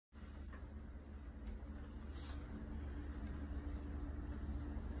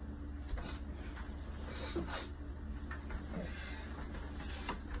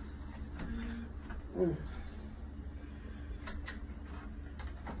Good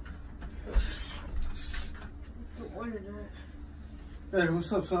morning, Dad. Hey,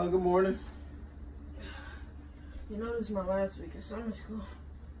 what's up, son? Good morning. You know this is my last week of summer school.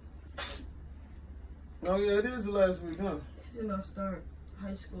 Oh, yeah, it is the last week, huh? Then I start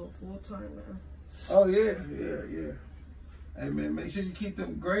high school full-time now. Oh, yeah. Hey, man, make sure you keep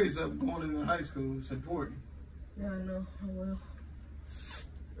them grades up going into high school. It's important. Yeah, I know. I will.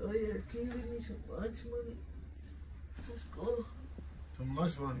 Oh, yeah. Can you give me some lunch money for school? Some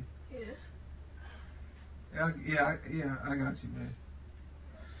lunch money? Yeah. Yeah, I got you, man.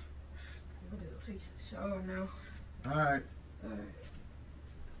 I'm gonna go take a shower now. All right.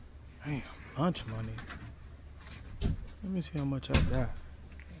 Damn, lunch money. Let me see how much I got.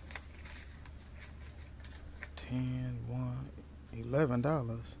 10, 1,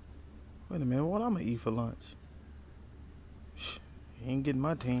 $11. Wait a minute, what I'm gonna eat for lunch? Shh, he ain't getting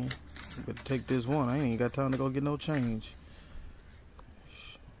my 10. You better take this one. I ain't got time to go get no change.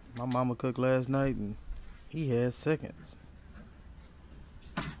 Shh. My mama cooked last night and he had seconds.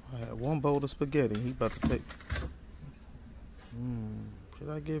 I had one bowl of spaghetti. He about to take. Should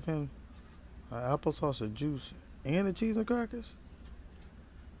I give him applesauce or juice and the cheese and crackers?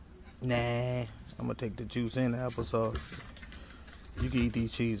 Nah, I'm gonna take the juice and the applesauce. You can eat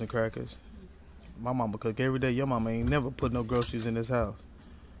these cheese and crackers. My mama cook every day. Your mama ain't never put no groceries in this house.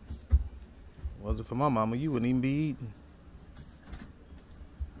 Was it for my mama, you wouldn't even be eating.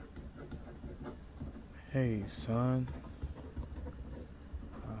 Hey, son.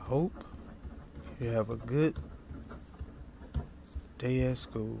 I hope you have a good day at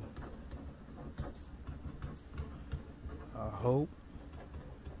school. I hope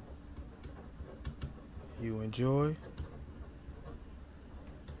you enjoy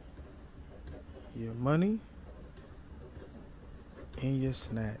your money and your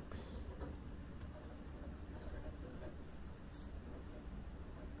snacks.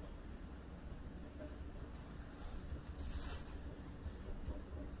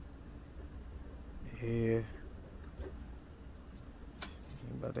 Yeah, you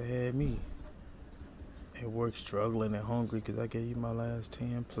about to have me at work struggling and hungry because I gave you my last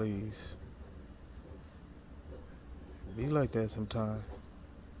 10, please. Be like that sometime.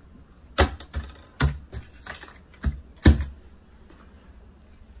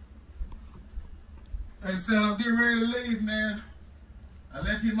 Hey, son, I'm getting ready to leave, man. I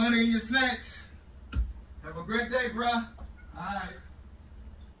left you money and your snacks. Have a great day, bro. All right.